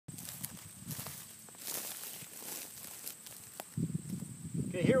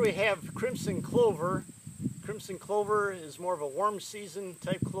Okay, here we have crimson clover. Crimson clover is more of a warm season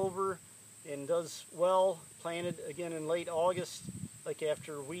type clover and does well planted again in late August, like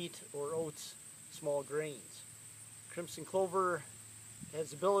after wheat or oats, small grains. Crimson clover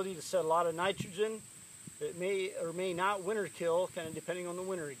has the ability to set a lot of nitrogen. It may or may not winter kill, kind of depending on the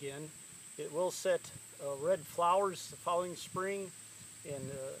winter again. It will set red flowers the following spring, and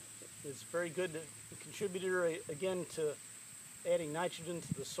it's a very good contributor again to adding nitrogen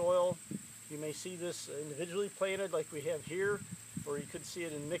to the soil. You may see this individually planted like we have here, or you could see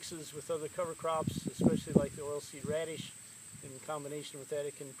it in mixes with other cover crops, especially like the oilseed radish. In combination with that,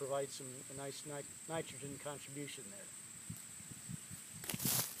 it can provide some nice nitrogen contribution there.